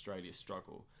want to see Australia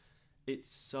struggle.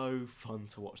 It's so fun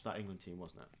to watch that England team,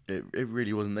 wasn't it? It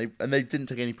really wasn't. They didn't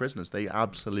take any prisoners. They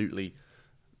absolutely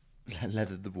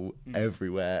leathered the ball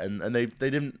everywhere, and they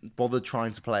didn't bother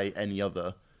trying to play any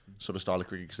other sort of style of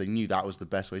cricket because they knew that was the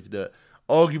best way to do it.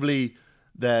 Arguably,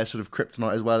 their sort of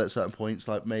kryptonite as well at certain points,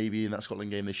 like maybe in that Scotland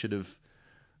game they should have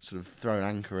sort of thrown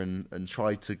anchor and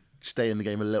tried to stay in the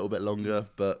game a little bit longer.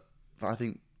 But I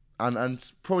think,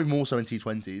 and probably more so in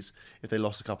T20s, if they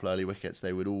lost a couple early wickets,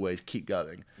 they would always keep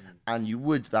going. And you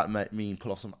would, that mean,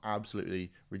 pull off some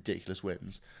absolutely ridiculous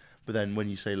wins. But then when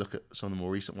you say look at some of the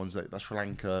more recent ones, like that Sri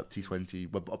Lanka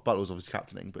T20, where Butler was obviously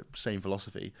captaining, but same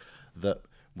philosophy, that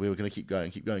we were going to keep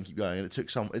going. And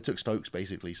it took Stokes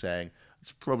basically saying,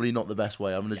 it's probably not the best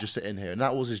way, I'm going to just sit in here. And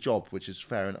that was his job, which is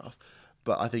fair enough.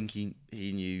 But I think he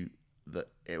knew that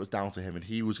it was down to him and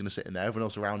he was going to sit in there. Everyone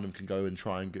else around him can go and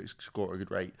try and score at a good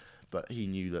rate. But he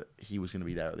knew that he was going to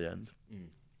be there at the end.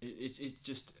 It's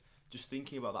just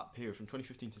thinking about that period from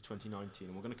 2015 to 2019,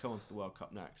 and we're going to come on to the World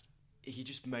Cup next. He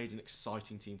just made an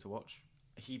exciting team to watch.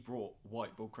 He brought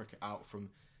white ball cricket out from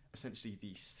essentially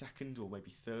the second or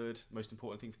maybe third most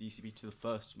important thing for the ECB to the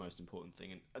first most important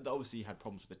thing. And obviously he had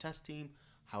problems with the test team.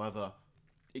 However,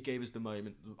 it gave us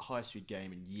the highest viewed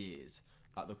game in years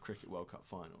at the Cricket World Cup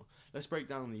final. Let's break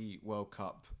down the World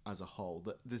Cup as a whole.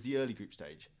 There's the early group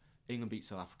stage. England beat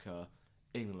South Africa.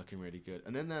 England looking really good.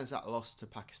 And then there's that loss to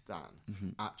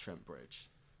Pakistan at Trent Bridge.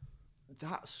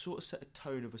 That sort of set a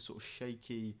tone of a sort of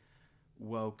shaky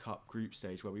World Cup group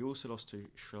stage where we also lost to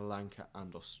Sri Lanka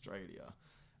and Australia.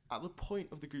 At the point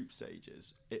of the group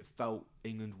stages, it felt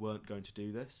England weren't going to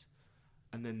do this.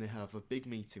 And then they have a big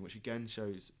meeting, which again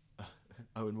shows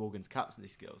Eoin Morgan's captaincy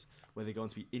skills, where they go on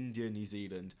to be India, New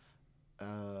Zealand,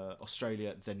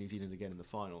 Australia, then New Zealand again in the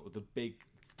final. The big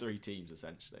three teams,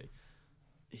 essentially.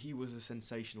 He was a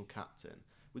sensational captain.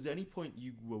 Was there any point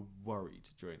you were worried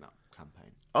during that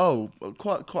campaign? Oh,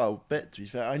 quite a bit, to be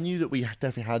fair. I knew that we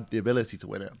definitely had the ability to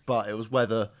win it, but it was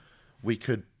whether we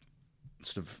could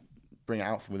sort of bring it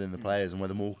out from within the players and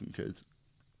whether Morgan could.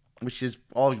 Which is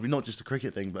arguably not just a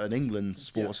cricket thing, but an England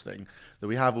sports thing. That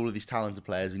we have all of these talented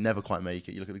players, we never quite make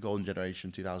it. You look at the golden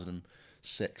generation,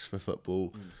 2006 for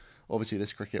football. Obviously,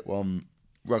 this cricket won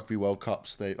Rugby World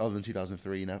Cups. They, other than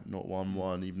 2003, not won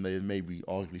one, even they maybe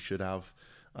arguably should have.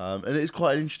 And it's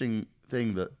quite an interesting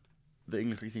thing that the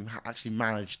England cricket team actually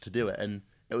managed to do it, and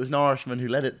it was an Irishman who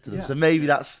led it to them. Yeah. So maybe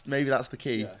that's the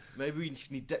key. Yeah. Maybe we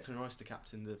need Declan Rice to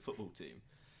captain the football team.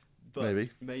 But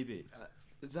maybe.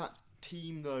 That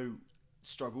team, though,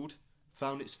 struggled,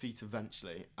 found its feet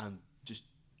eventually, and just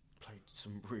played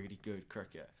some really good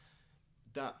cricket.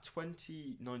 That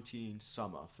 2019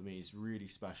 summer, for me, is really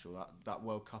special. That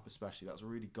World Cup especially, that was a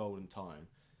really golden time.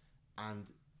 And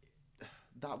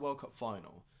that World Cup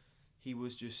final, he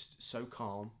was just so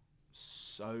calm,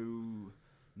 so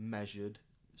measured,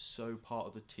 so part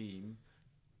of the team,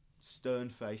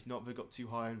 stern-faced, never got too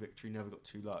high in victory, never got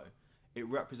too low. It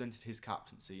represented his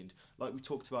captaincy, and like we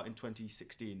talked about in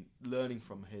 2016, learning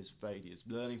from his failures,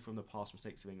 learning from the past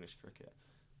mistakes of English cricket.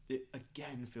 It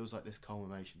again feels like this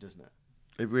culmination, doesn't it?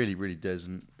 It really, really does,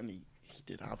 and he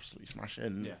did absolutely smash it.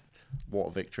 And yeah. What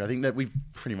a victory! I think that we've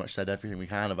pretty much said everything we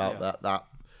can about that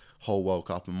whole World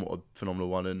Cup and what a phenomenal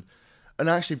one. And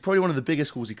actually, probably one of the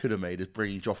biggest calls he could have made is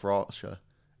bringing Jofra Archer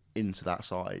into that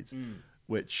side,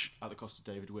 which at the cost of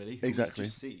David Willey, who exactly we've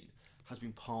just seen, has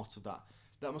been part of that.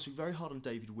 That must be very hard on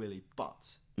David Willey,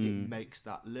 but it makes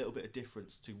that little bit of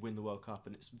difference to win the World Cup,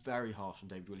 and it's very harsh on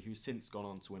David Willey, who's since gone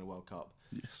on to win a World Cup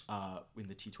in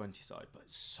the T20 side, but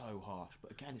it's so harsh. But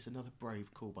again, it's another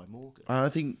brave call by Morgan. I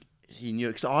think he knew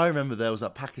it, because I remember there was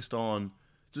that Pakistan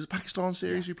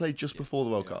series we played just before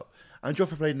the World Cup, and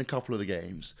Jofra played in a couple of the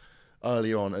games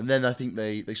early on, and then I think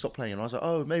they stopped playing, and I was like,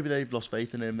 oh, maybe they've lost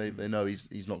faith in him, they know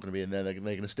he's not going to be in there, they're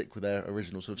going to stick with their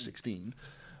original sort of 16.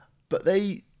 But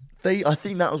I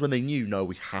think that was when they knew, no,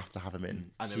 we have to have him in.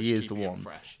 And he is the one.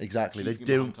 Fresh. Exactly. They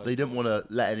didn't want to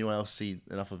let anyone else see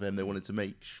enough of him. They wanted to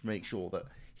make sure that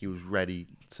he was ready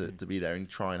to be there and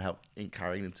try and help in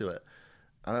carrying them to it.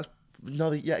 And that's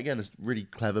a really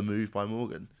clever move by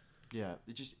Morgan. Yeah,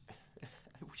 we just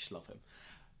love him.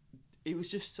 It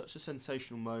was just such a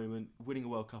sensational moment, winning a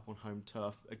World Cup on home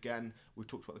turf. Again, we've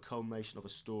talked about the culmination of a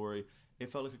story.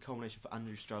 It felt like a culmination for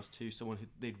Andrew Strauss too, someone who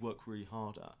they'd worked really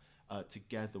hard at.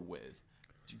 Together with,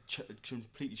 to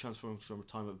completely transform from a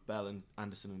time of Bell and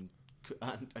Anderson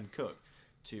and Cook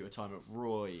to a time of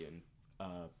Roy and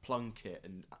Plunkett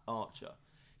and Archer.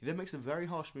 He then makes a very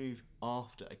harsh move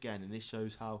after, again, and this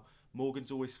shows how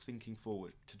Morgan's always thinking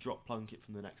forward to drop Plunkett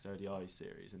from the next ODI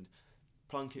series. And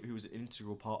Plunkett, who was an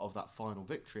integral part of that final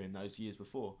victory in those years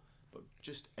before, but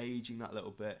just ageing that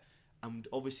little bit, and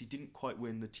obviously didn't quite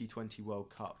win the T20 World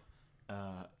Cup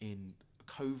in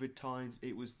COVID times.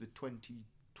 It was the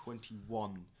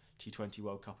 2021 T20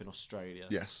 World Cup in Australia,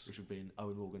 yes, which would have been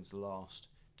Eoin Morgan's last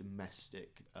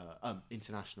domestic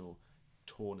international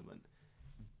tournament.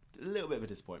 A little bit of a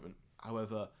disappointment.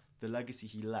 However, the legacy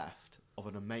he left of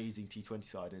an amazing T20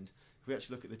 side, and if we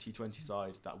actually look at the T20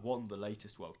 side that won the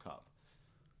latest World Cup,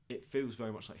 it feels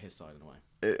very much like his side in a way.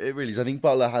 It really is. I think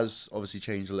Butler has obviously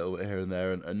changed a little bit here and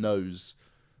there, and knows.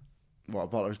 Well,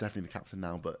 Butler is definitely the captain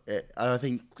now, but and I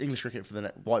think English cricket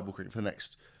white ball cricket for the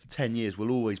next 10 years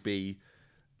will always be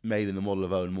made in the model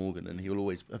of Eoin Morgan, and he will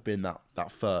always have been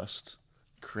that first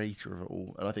creator of it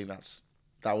all. And I think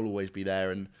that will always be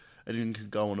there, and England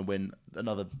could go on and win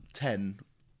another 10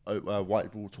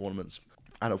 white ball tournaments,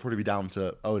 and it'll probably be down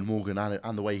to Eoin Morgan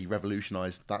and the way he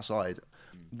revolutionised that side.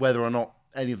 Whether or not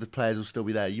any of the players will still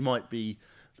be there, it might be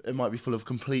full of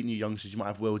complete new youngsters. You might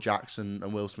have Will Jackson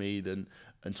and Will Smead and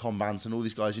Tom Banton, all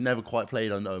these guys who never quite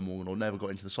played under Eoin Morgan or never got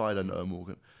into the side under Eoin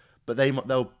Morgan, but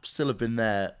they'll still have been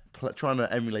there trying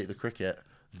to emulate the cricket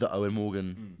that Owen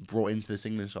Morgan brought into this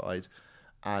England side,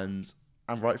 and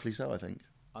rightfully so, I think.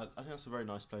 I think that's a very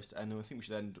nice place to end, and I think we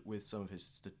should end with some of his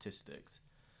statistics.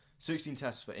 16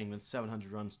 tests for England,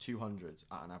 700 runs, 200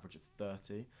 at an average of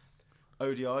 30.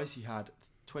 ODIs, he had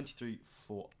 23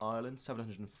 for Ireland,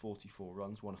 744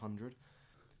 runs, 100.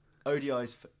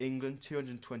 ODIs for England,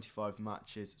 225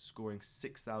 matches, scoring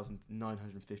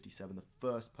 6,957. The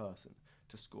first person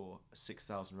to score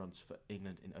 6,000 runs for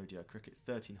England in ODI cricket,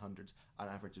 1,300 at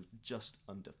an average of just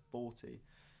under 40.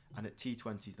 And at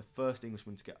T20s, the first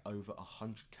Englishman to get over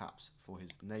 100 caps for his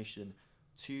nation,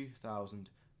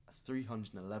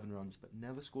 2,311 runs, but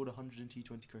never scored 100 in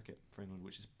T20 cricket for England,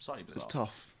 which is slightly bizarre. It's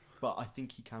tough. But I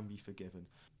think he can be forgiven.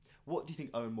 What do you think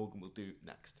Owen Morgan will do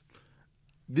next?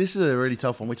 This is a really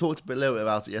tough one. We talked a little bit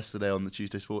about it yesterday on the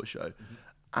Tuesday Sports Show,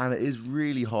 and it is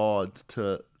really hard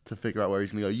to figure out where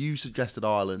he's going to go. You suggested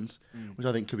Ireland, which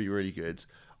I think could be really good.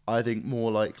 I think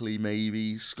more likely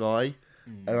maybe Sky,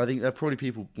 and I think there are probably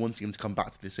people wanting him to come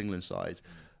back to this England side,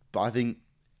 but I think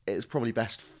it's probably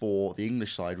best for the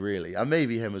English side, really, and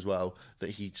maybe him as well, that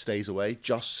he stays away,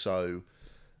 just so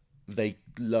they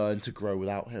learn to grow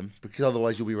without him, because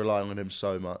otherwise you'll be relying on him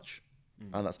so much,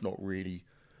 and that's not really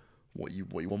what you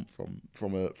want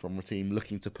from a team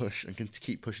looking to push and can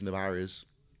keep pushing the barriers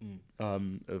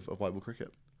of white ball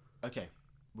cricket. Okay,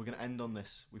 we're going to end on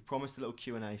this. We promised a little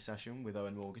Q&A session with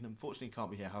Owen Morgan. Unfortunately, he can't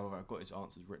be here. However, I've got his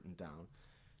answers written down.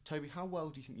 Toby, how well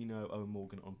do you think you know Owen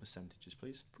Morgan on percentages,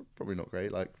 please? Probably not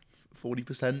great, like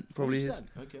 40% probably 40%? is.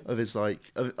 Okay. Of his, like,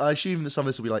 I assume that some of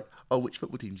this will be like, oh, which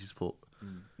football team do you support?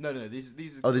 No, these are...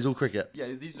 Oh, these are all cricket? Yeah,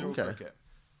 these are all Okay. cricket.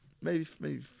 Maybe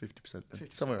 50%, then.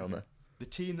 50%, Somewhere around there. The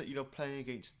team that you love playing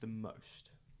against the most?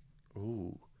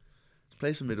 Ooh.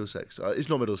 Plays for Middlesex. It's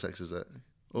not Middlesex, is it?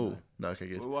 Oh, no, okay,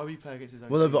 good. Well, why would he play against his own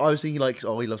Well, no, team? but I was thinking like,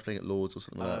 oh, he loves playing at Lords or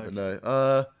something like that. But no.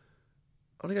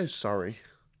 I'm going to go Surrey.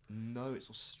 No, it's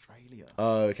Australia.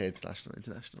 Oh, okay, international.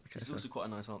 Okay, This is fair. also quite a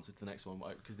nice answer to the next one,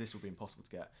 because this will be impossible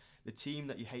to get. The team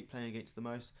that you hate playing against the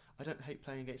most? I don't hate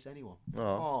playing against anyone.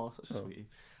 Oh, such a sweetie.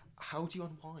 How do you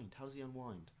unwind? How does he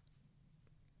unwind?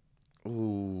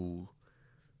 Ooh.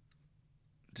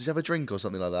 Does he have a drink or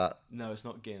something like that? No, it's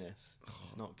not Guinness.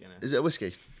 It's not Guinness. Is it a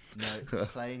whiskey? No,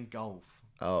 it's playing golf.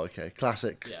 Oh, okay.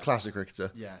 Classic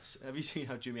cricketer. Yes. Have you seen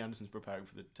how Jimmy Anderson's preparing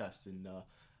for the tests in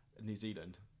New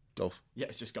Zealand? Golf. Yeah,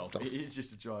 it's just golf. It's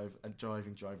just a driving.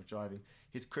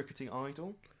 His cricketing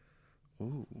idol?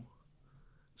 Ooh.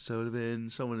 So it would have been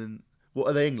someone in... What,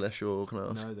 are they English or can I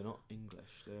ask? No, they're not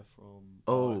English. They're from...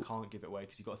 Oh. I can't give it away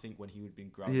because you've got to think when he would have been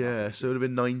ground Yeah, up. so it would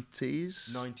have been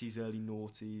 90s? 90s, early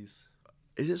noughties.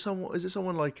 Is it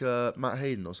someone like Matt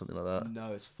Hayden or something like that?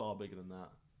 No, it's far bigger than that.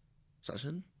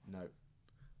 Sachin? No.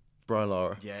 Brian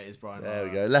Lara. Yeah, it is Brian There we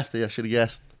Lara. go. Lefty, I should have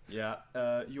guessed. Yeah.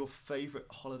 Your favourite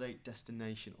holiday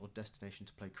destination or destination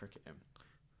to play cricket in?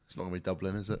 It's not going to be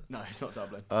Dublin, is it? No, it's not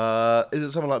Dublin. Is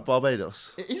it someone like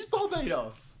Barbados? It is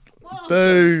Barbados. Wow,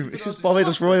 Boom! so It's just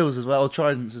Barbados smashing. Royals as well,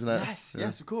 Tridents, isn't it? Yes,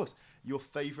 yes, of course. Your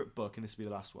favourite book, and this will be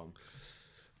the last one.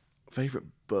 Favourite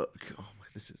book? Oh my,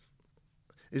 this is...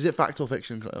 Is it fact or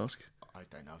fiction, can I ask? I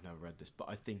don't know, I've never read this, but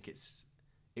I think it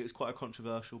was quite a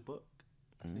controversial book,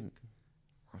 I think.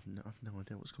 I've no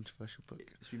idea what's a controversial book.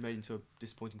 It's been made into a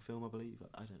disappointing film, I believe.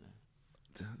 I don't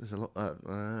know. There's a lot...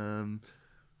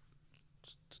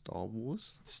 Star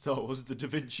Wars? Star Wars, The Da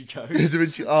Vinci Code. Da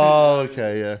Vinci- oh,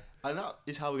 okay, yeah. And that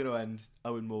is how we're going to end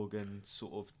Owen Morgan's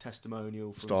sort of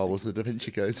testimonial. From Star Wars, The Da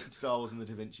Vinci Code. Star Wars and The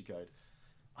Da Vinci Code.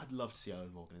 I'd love to see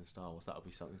Owen Morgan in Star Wars. That would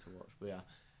be something to watch. But yeah,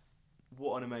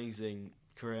 what an amazing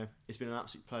career. It's been an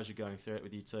absolute pleasure going through it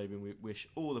with you, Toby, and we wish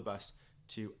all the best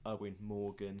to Owen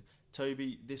Morgan.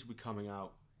 Toby, this will be coming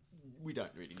out, we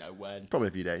don't really know when. Probably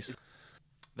a few days.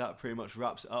 That pretty much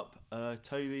wraps it up.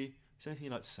 Toby, is there anything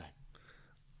you'd like to say?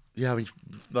 Yeah, I mean,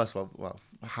 first of all, well,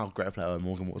 how great a player Owen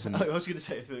Morgan was. I was going to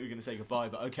say, I thought you were going to say goodbye,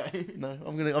 but okay. No,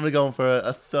 I'm gonna go on for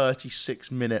a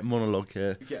 36-minute monologue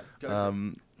here. Yeah, go for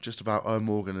it. Just about Owen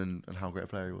Morgan and how great a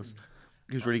player he was.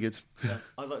 He was really good. Yeah,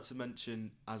 I'd like to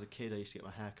mention, as a kid, I used to get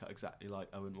my hair cut exactly like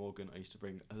Owen Morgan. I used to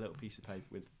bring a little piece of paper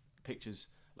with pictures,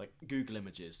 like Google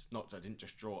images. I didn't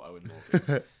just draw Owen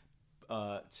Morgan.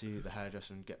 To the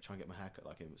hairdresser and try and get my hair cut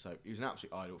like him. So he was an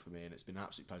absolute idol for me, and it's been an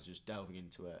absolute pleasure just delving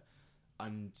into it.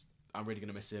 And I'm really going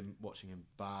to miss him, watching him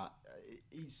bat.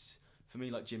 He's, for me,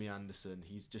 like Jimmy Anderson,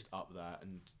 he's just up there.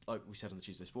 And like we said on the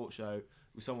Tuesday Sports Show,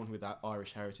 with someone with that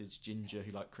Irish heritage, ginger,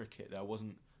 who liked cricket, there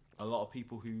wasn't a lot of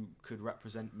people who could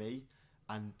represent me.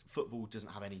 And football doesn't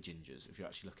have any gingers, if you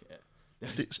actually look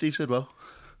at it. Steve Sidwell.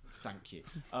 Thank you.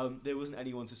 There wasn't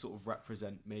anyone to sort of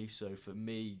represent me. So for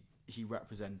me, he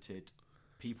represented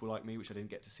people like me, which I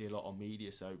didn't get to see a lot on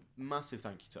media. So massive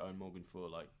thank you to Owen Morgan for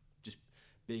just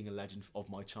being a legend of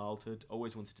my childhood.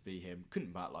 Always wanted to be him.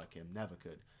 Couldn't bat like him. Never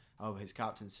could. However, his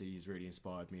captaincy has really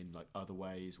inspired me in like other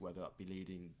ways, whether that be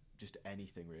leading, just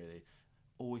anything really.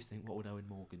 Always think, what would Owen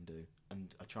Morgan do?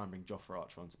 And I try and bring Jofra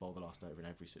Archer on to bowl the last over in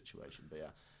every situation. But yeah,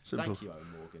 Simple. Thank you, Owen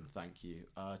Morgan. Thank you.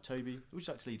 Toby, would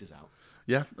you like to lead us out?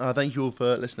 Yeah, thank you all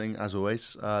for listening, as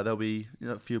always. There'll be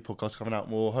a few podcasts coming out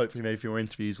more. Hopefully, maybe a few more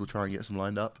interviews. We'll try and get some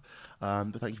lined up.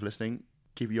 But thank you for listening.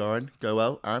 Keep it URN. Go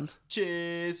well, and...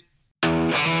 Cheers!